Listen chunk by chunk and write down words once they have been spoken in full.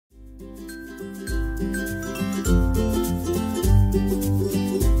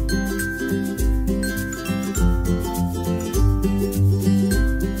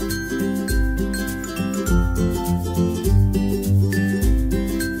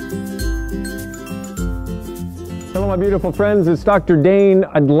my beautiful friends. It's Dr. Dain.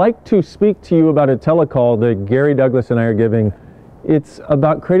 I'd like to speak to you about a telecall that Gary Douglas and I are giving. It's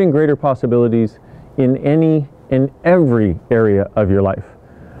about creating greater possibilities in any and every area of your life.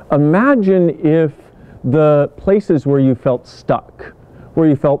 Imagine if the places where you felt stuck, where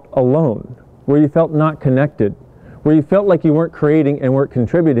you felt alone, where you felt not connected, where you felt like you weren't creating and weren't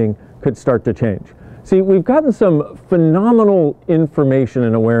contributing could start to change. See, we've gotten some phenomenal information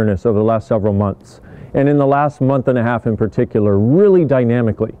and awareness over the last several months, and in the last month and a half in particular, really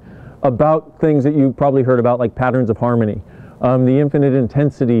dynamically, about things that you probably heard about, like patterns of harmony, the infinite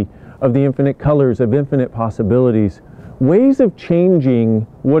intensity of the infinite colors, of infinite possibilities, ways of changing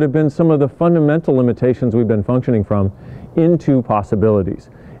what have been some of the fundamental limitations we've been functioning from into possibilities.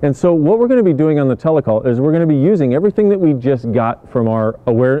 And so what we're going to be doing on the telecall is we're going to be using everything that we just got from the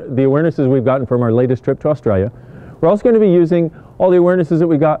awarenesses we've gotten from our latest trip to Australia. We're also going to be using all the awarenesses that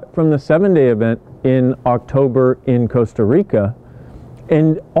we got from the 7-day event in October in Costa Rica,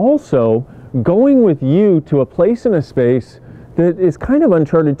 and also going with you to a place and a space that is kind of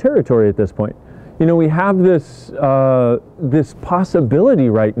uncharted territory at this point. You know, we have this possibility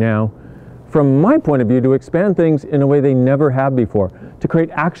right now, from my point of view, to expand things in a way they never have before, to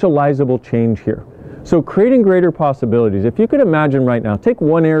create actualizable change here. So creating greater possibilities. If you could imagine right now, take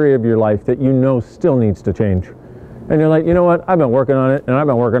one area of your life that you know still needs to change. And you're like, you know what, I've been working on it, and I've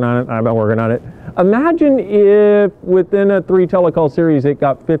been working on it, and I've been working on it. Imagine if within a 3 telecall series it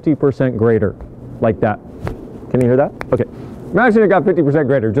got 50% greater, like that. Can you hear that? Okay. Imagine it got 50%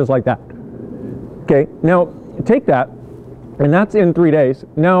 greater, just like that. Okay, now take that, and that's in 3 days.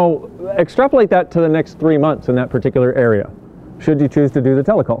 Now extrapolate that to the next 3 months in that particular area, should you choose to do the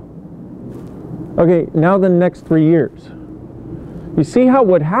telecall. Okay, now the next 3 years. You see how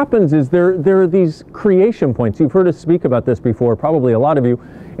what happens is there are these creation points. You've heard us speak about this before, probably a lot of you,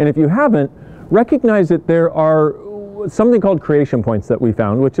 and if you haven't, recognize that there are something called creation points that we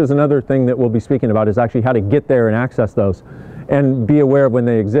found, which is another thing that we'll be speaking about, is actually how to get there and access those and be aware of when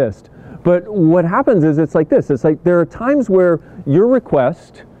they exist. But what happens is it's like this. It's like there are times where your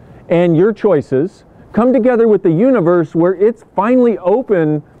request and your choices come together with the universe where it's finally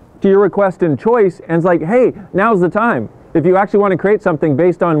open to your request and choice, and it's like, hey, now's the time. If you actually want to create something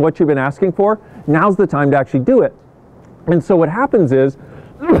based on what you've been asking for, now's the time to actually do it. And so what happens is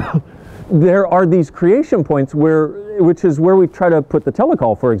there are these creation points which is where we try to put the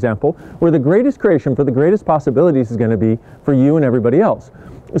telecall, for example, where the greatest creation for the greatest possibilities is going to be for you and everybody else.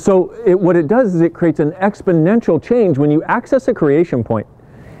 So what it does is it creates an exponential change. When you access a creation point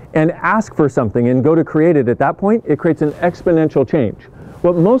and ask for something and go to create it at that point, it creates an exponential change.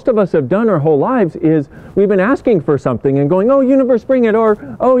 What most of us have done our whole lives is we've been asking for something and going, oh, universe, bring it,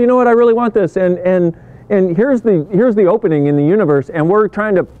 or, oh, you know what, I really want this, and here's the opening in the universe, and we're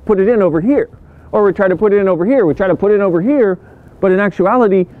trying to put it in over here, or we try to put it in over here, we try to put it in over here, but in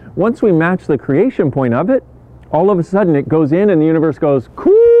actuality, once we match the creation point of it, all of a sudden it goes in and the universe goes,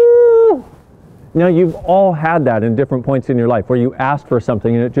 cool! Now you've all had that in different points in your life where you asked for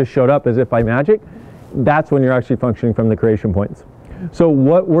something and it just showed up as if by magic. That's when you're actually functioning from the creation points. So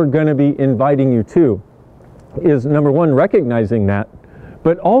what we're going to be inviting you to is, number one, recognizing that,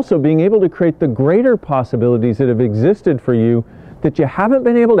 but also being able to create the greater possibilities that have existed for you that you haven't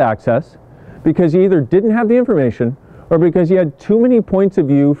been able to access because you either didn't have the information or because you had too many points of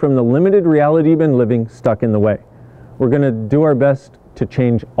view from the limited reality you've been living stuck in the way. We're going to do our best to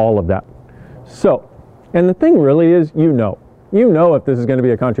change all of that. So, and the thing really is, you know if this is going to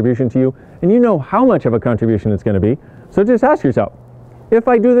be a contribution to you, and you know how much of a contribution it's going to be. So just ask yourself, if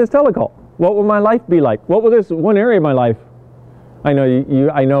I do this telecall, what will my life be like? What will this one area of my life? I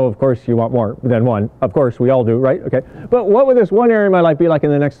know I know, of course, you want more than one. Of course, we all do, right? Okay. But what will this one area of my life be like in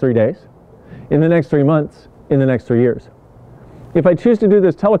the next 3 days, in the next 3 months, in the next 3 years? If I choose to do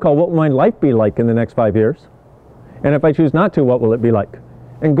this telecall, what will my life be like in the next 5 years? And if I choose not to, what will it be like?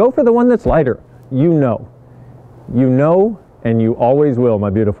 And go for the one that's lighter. You know, and you always will, my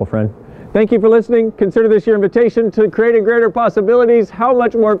beautiful friend. Thank you for listening. Consider this your invitation to creating greater possibilities. How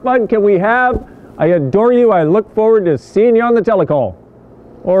much more fun can we have? I adore you. I look forward to seeing you on the telecall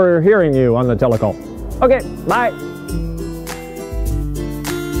or hearing you on the telecall. Okay, bye.